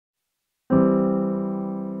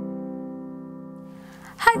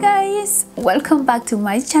Hi guys, welcome back to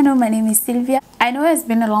my channel. My name is Sylvia. I know it's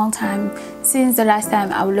been a long time since the last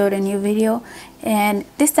time I uploaded a new video, and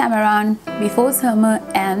this time around, before summer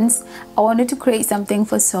ends, I wanted to create something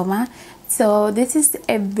for summer. So this is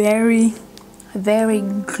a very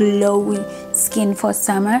glowy skin for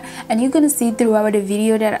summer, and you're gonna see throughout the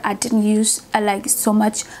video that I didn't use like so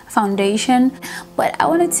much foundation, but I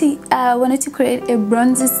wanted to create a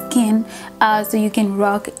bronzy skin so you can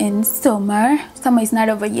rock in summer. Summer is not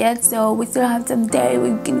over yet, so we still have some day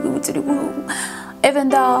we can go to the room, even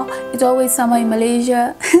though it's always summer in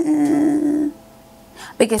Malaysia.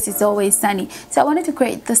 Because it's always sunny. So I wanted to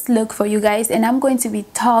create this look for you guys, and I'm going to be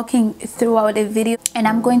talking throughout the video, and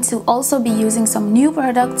I'm going to also be using some new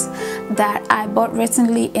products that I bought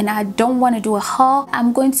recently, and I don't want to do a haul.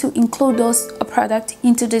 I'm going to include those products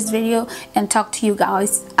into this video and talk to you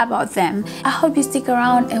guys about them. I hope you stick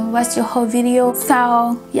around and watch the whole video.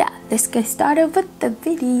 So yeah, let's get started with the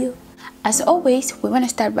video. As always, we want to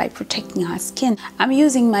start by protecting our skin. I'm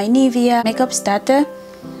using my Nivea makeup starter,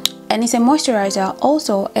 and it's a moisturizer.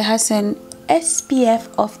 Also, it has an SPF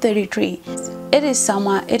of 33. It is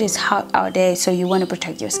summer, it is hot out there, so you want to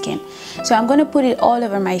protect your skin. So I'm going to put it all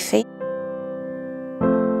over my face.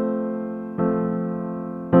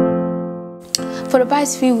 For the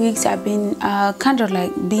past few weeks, I've been kind of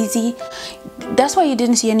like busy. That's why you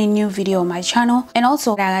didn't see any new video on my channel. And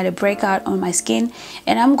also, I had a breakout on my skin,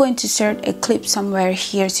 and I'm going to insert a clip somewhere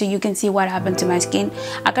here so you can see what happened to my skin.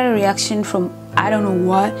 I got a reaction from I don't know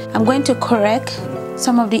what. I'm going to correct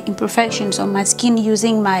some of the imperfections on my skin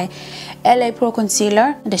using my LA Pro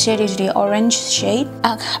concealer. The shade is the orange shade.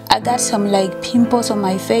 I got some like pimples on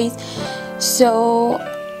my face, so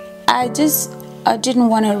I didn't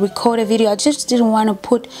want to record a video. I just didn't want to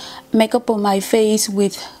put makeup on my face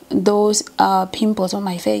with those pimples on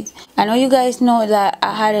my face. I know you guys know that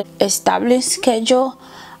I had an established schedule,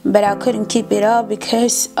 but I couldn't keep it up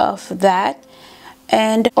because of that.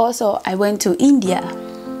 And also, I went to India.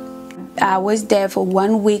 I was there for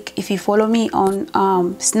 1 week. If you follow me on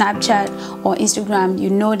Snapchat or Instagram, you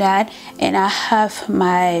know that. And I have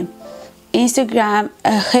my Instagram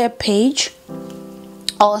hair page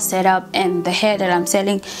all set up, and the hair that I'm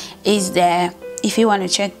selling is there. If you want to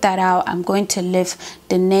check that out, I'm going to leave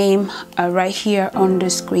the name right here on the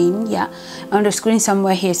screen. Yeah, on the screen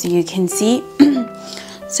somewhere here so you can see.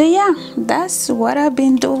 So yeah, that's what I've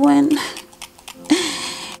been doing.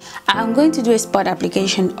 I'm going to do a spot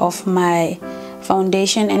application of my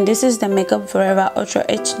foundation, and this is the Makeup Forever Ultra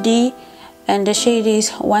HD, and the shade is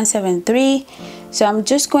 173. So I'm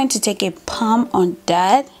just going to take a pump on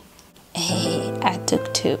that. Hey, I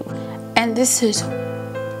took 2, and this is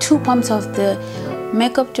 2 pumps of the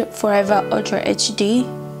Makeup Forever Ultra HD.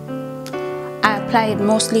 I apply it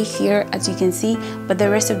mostly here, as you can see, but the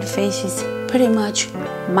rest of the face is pretty much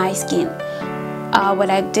my skin. What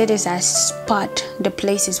I did is I spot the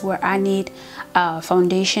places where I need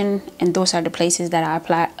foundation, and those are the places that I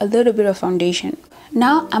apply a little bit of foundation.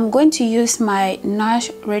 Now I'm going to use my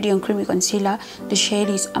NARS Radiant Creamy Concealer. The shade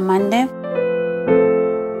is Amande.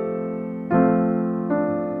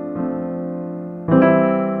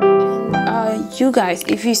 And you guys,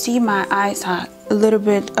 if you see my eyes are a little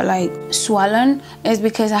bit like swollen, it's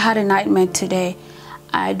because I had a nightmare today.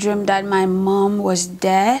 I dreamed that my mom was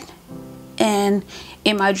dead, and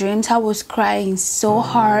in my dreams I was crying so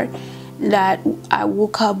hard that I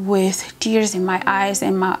woke up with tears in my eyes,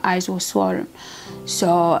 and my eyes were swollen.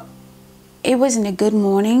 So it wasn't a good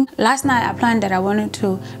morning. Last night I planned that I wanted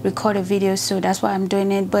to record a video, so that's why I'm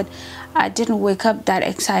doing it, but I didn't wake up that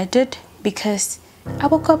excited because I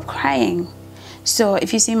woke up crying. So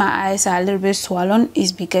if you see my eyes are a little bit swollen,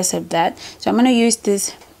 it's because of that. So I'm going to use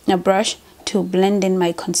this brush to blend in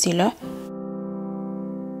my concealer.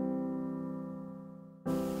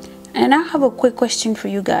 And I have a quick question for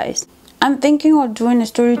you guys. I'm thinking of doing a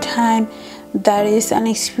story time that is an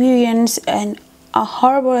experience, and a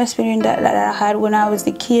horrible experience that I had when I was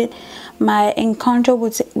a kid. My encounter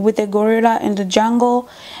with a gorilla in the jungle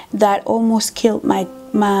that almost killed my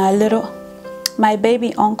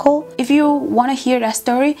baby uncle. If you want to hear that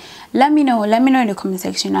story, let me know in the comment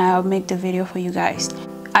section. I'll make the video for you guys.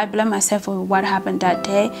 I blame myself for what happened that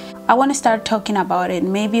day. I want to start talking about it.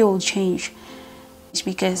 Maybe it will change,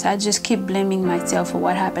 because I just keep blaming myself for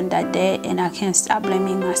what happened that day, and I can't stop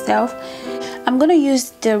blaming myself. I'm gonna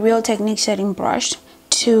use the Real Technique setting brush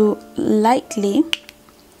to lightly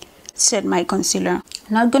set my concealer.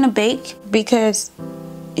 I'm not gonna bake because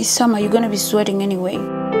it's summer, you're gonna be sweating anyway.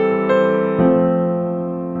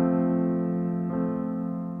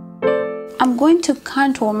 I'm going to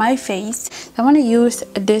contour my face. I want to use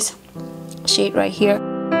this shade right here.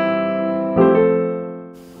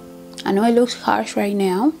 I know it looks harsh right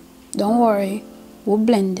now. Don't worry, we'll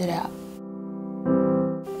blend it out.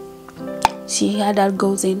 See how that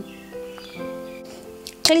goes in.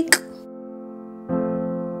 Click.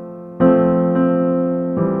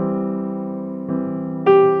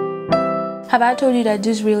 Have I told you that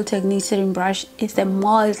this Real Technique setting brush is a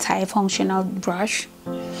multi-functional brush?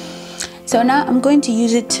 So now I'm going to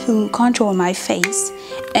use it to contour my face,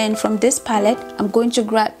 and from this palette I'm going to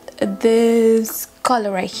grab this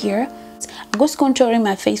color right here. I'm just contouring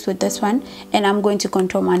my face with this one, and I'm going to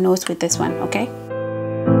contour my nose with this one, okay?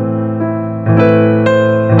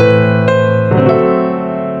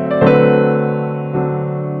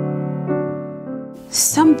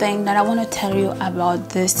 Something that I want to tell you about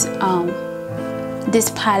this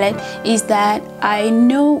palette is that I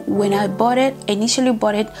know when I bought it, I initially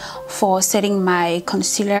bought it for setting my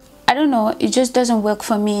concealer. I don't know, it just doesn't work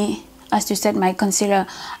for me as to set my concealer.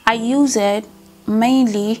 I use it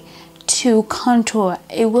mainly to contour.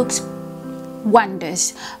 It works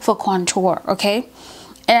wonders for contour, okay?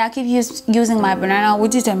 And I keep using my banana,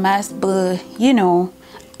 which is a mask, but you know,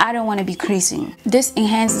 I don't want to be creasing. This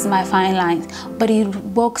enhances my fine lines, but it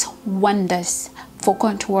works wonders for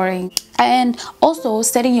contouring. And also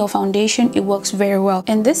setting your foundation, it works very well.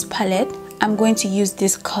 In this palette, I'm going to use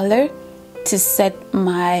this color to set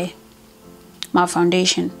my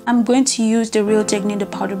foundation. I'm going to use the Real Technique, the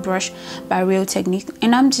powder brush by Real Technique,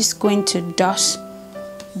 and I'm just going to dust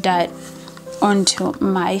that onto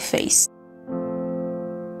my face.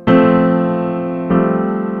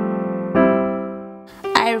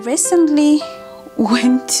 I recently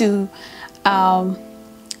went to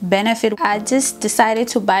Benefit. I just decided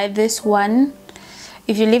to buy this one.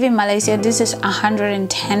 If you live in Malaysia, this is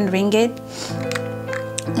 110 ringgit.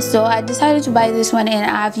 So I decided to buy this one, and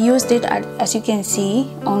I've used it, as you can see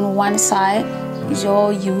on one side. It's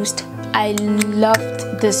all used. I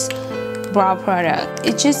loved this brow product.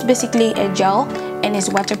 It's just basically a gel and it's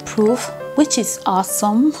waterproof, which is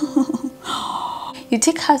awesome. You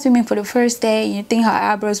take her swimming for the first day, you think her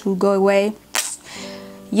eyebrows will go away.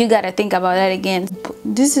 You gotta think about that again.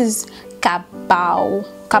 This is Cabal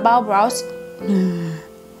brows.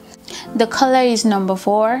 The color is number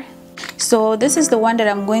 4. So this is the one that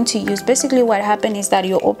I'm going to use. Basically what happened is that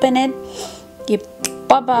you open it, you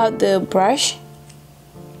pop out the brush,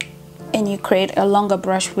 and you create a longer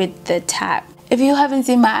brush with the tab. If you haven't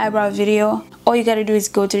seen my eyebrow video, all you gotta do is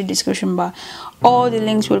go to the description bar. All the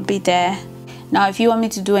links will be there. Now if you want me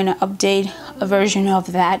to do an update version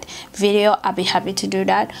of that video, I'll be happy to do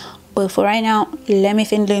that. But for right now, let me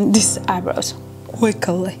finish these eyebrows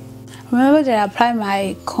quickly. Remember that I apply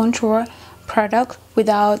my contour product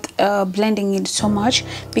without blending it so much,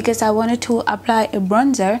 because I wanted to apply a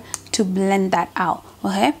bronzer to blend that out,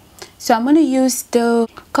 okay? So I'm going to use the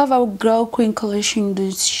CoverGirl Cream Collection.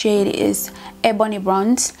 The shade is Eboni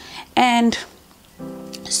Bronze, and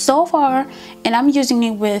so far, and I'm using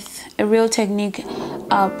it with a Real Technique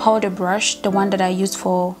powder brush, the one that I use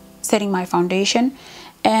for setting my foundation.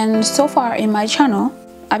 And so far in my channel,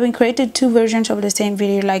 I've been created 2 versions of the same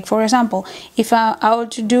video. Like for example, if I were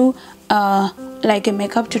to do like a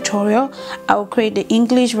makeup tutorial, I will create the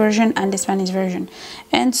English version and the Spanish version.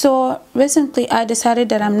 And so recently I decided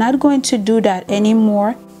that I'm not going to do that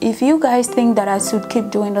anymore. If you guys think that I should keep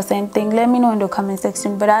doing the same thing, let me know in the comment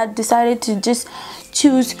section. But I decided to just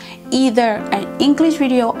choose either an English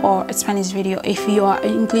video or a Spanish video. If you are an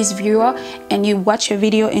English viewer and you watch a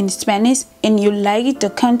video in Spanish and you like the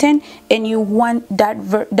content and you want that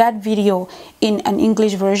video in an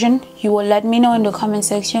English version, you will let me know in the comment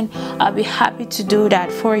section. I'll be happy to do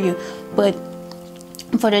that for you. But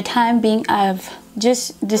for the time being, I've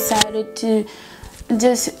just decided to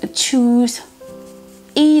just choose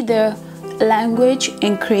either language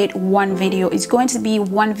and create 1 video. It's going to be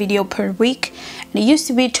 1 video per week. And it used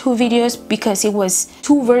to be 2 videos because it was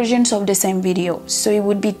 2 versions of the same video, so it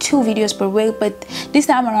would be 2 videos per week. But this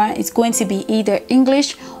time around it's going to be either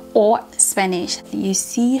English or Spanish. You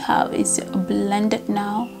see how it's blended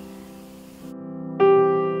now?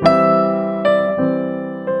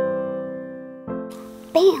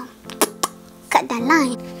 Bam! Cut that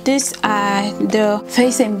line. These are the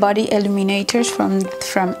face and body illuminators from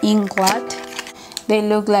INGLOT. They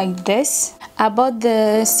look like this. I bought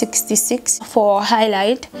the 66 for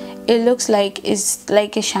highlight. It looks like it's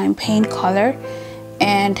like a champagne color.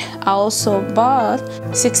 And I also bought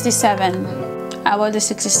 67. I bought the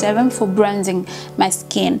 67 for bronzing my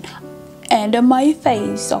skin and my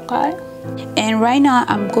face, okay? And right now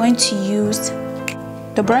I'm going to use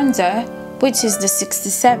the bronzer, which is the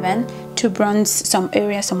 67, to bronze some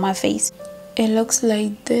areas on my face. It looks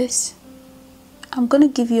like this. I'm gonna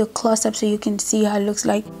give you a close-up so you can see how it looks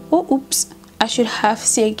like. Oh, oops, I should have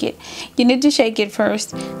shake it. You need to shake it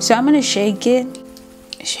first. So I'm gonna shake it,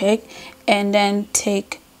 and then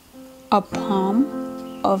take a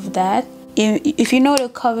palm of that. If you know the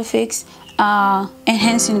Cover Fix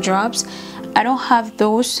enhancing drops, I don't have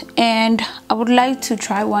those, and I would like to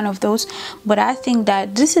try one of those, but I think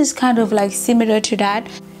that this is kind of like similar to that.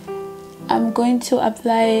 I'm going to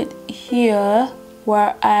apply it here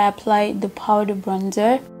where I applied the powder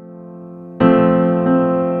bronzer.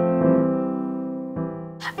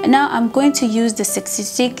 Now I'm going to use the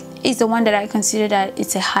 66. It's the one that I consider that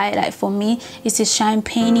it's a highlight for me. It's a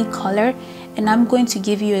champagne color, and I'm going to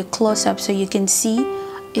give you a close-up so you can see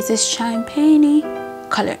it's a champagne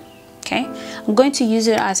color. Okay, I'm going to use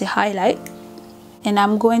it as a highlight, and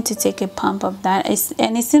I'm going to take a pump of that.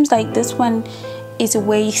 And it seems like this one is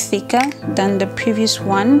way thicker than the previous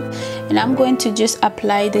one, and I'm going to just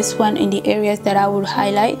apply this one in the areas that I would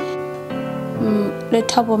highlight, the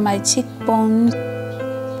top of my cheekbones.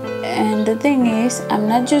 And the thing is, I'm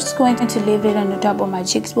not just going to leave it on the top of my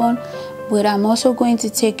cheekbone, but I'm also going to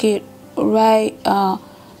take it right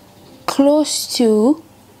close to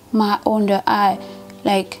my under eye,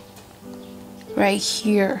 like right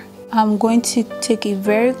here. I'm going to take it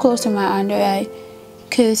very close to my under eye,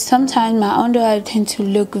 because sometimes my under eye tends to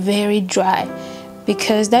look very dry,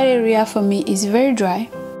 because that area for me is very dry.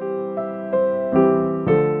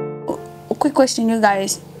 A quick question, you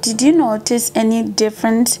guys, did you notice any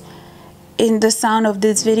difference in the sound of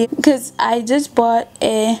this video? Because I just bought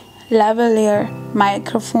a lavalier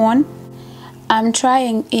microphone. I'm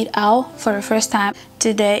trying it out for the first time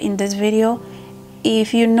today in this video.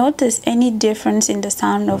 If you notice any difference in the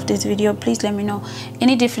sound of this video, please let me know.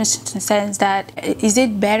 Any difference in the sense that, is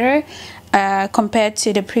it better compared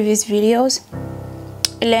to the previous videos?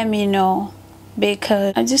 Let me know,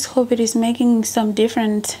 because I just hope it is making some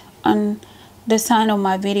difference on the sound of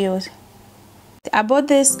my videos. I bought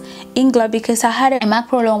this INGLOT because I had a MAC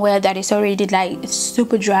Pro longwear that is already like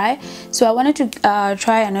super dry, so I wanted to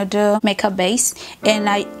try another makeup base, and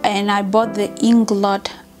I bought the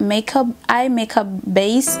INGLOT eye makeup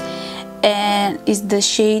base, and it's the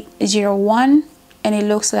shade 01, and it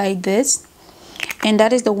looks like this, and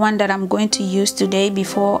that is the one that I'm going to use today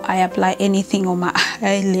before I apply anything on my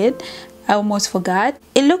eyelid. I almost forgot.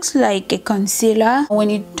 It looks like a concealer. When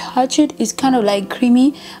you touch it, it's kind of like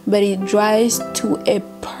creamy, but it dries to a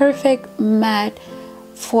perfect matte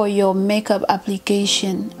for your makeup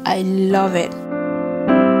application. I love it.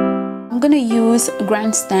 I'm gonna use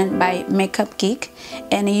Grandstand by Makeup Geek,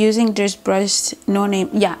 and using this brush, no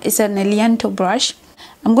name, yeah, it's an Elianto brush.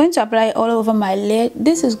 I'm going to apply it all over my lid.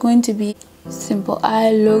 This is going to be simple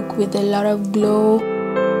eye look with a lot of glow.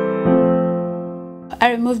 I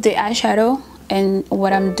removed the eyeshadow, and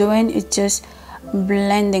what I'm doing is just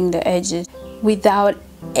blending the edges without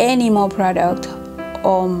any more product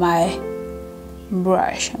on my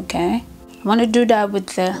brush. Okay, I want to do that with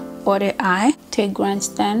the other eye. Take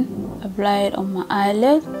Grandstand, apply it on my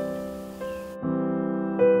eyelid.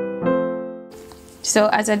 So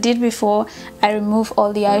as I did before, I remove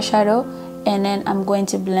all the eyeshadow, and then I'm going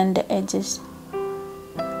to blend the edges.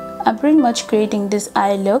 I'm pretty much creating this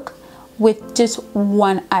eye look with just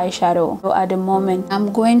one eyeshadow. So at the moment,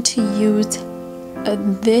 I'm going to use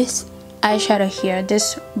this eyeshadow here,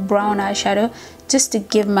 this brown eyeshadow, just to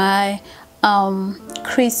give my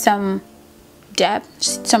crease some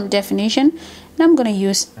depth, some definition. And I'm gonna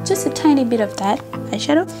use just a tiny bit of that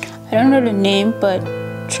eyeshadow. I don't know the name, but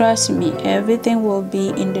trust me, everything will be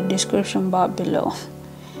in the description box below.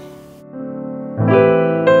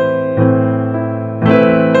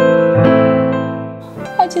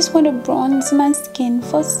 I just want to bronze my skin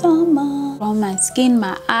for summer. Bronze my skin,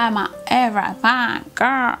 my eye, my everything,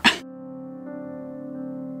 girl.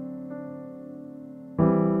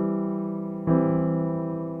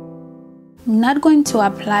 I'm not going to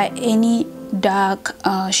apply any dark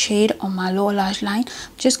shade on my lower lash line.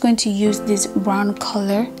 I'm just going to use this brown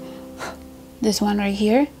color, this one right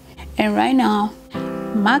here. And right now,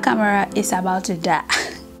 my camera is about to die.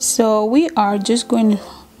 So we are just going to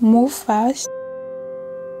move fast.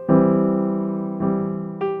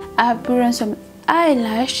 I have put on some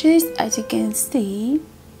eyelashes. As you can see,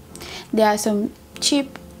 there are some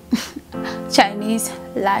cheap Chinese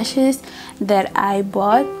lashes that I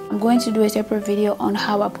bought. I'm going to do a separate video on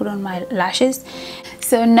how I put on my lashes.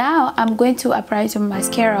 So now I'm going to apply some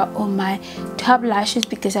mascara on my top lashes,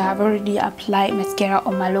 because I have already applied mascara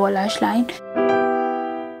on my lower lash line.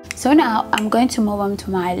 So now I'm going to move on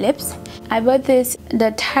to my lips. I bought the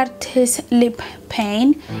Tarteist lip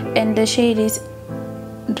paint, and the shade is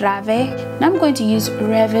RAVE. And I'm going to use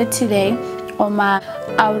RAVE today on my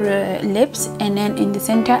outer lips, and then in the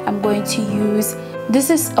center I'm going to use, this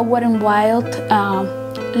is a Wet n Wild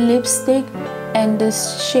lipstick, and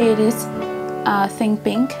this shade is Think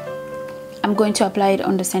Pink. I'm going to apply it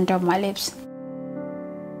on the center of my lips.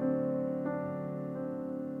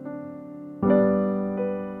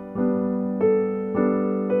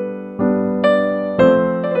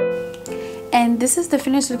 And this is the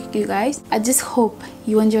finished look, you guys. I just hope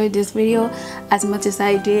you enjoyed this video as much as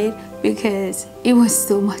I did, because it was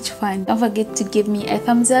so much fun. Don't forget to give me a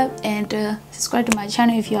thumbs up and subscribe to my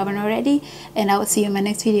channel if you haven't already, and I will see you in my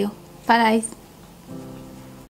next video. Bye guys.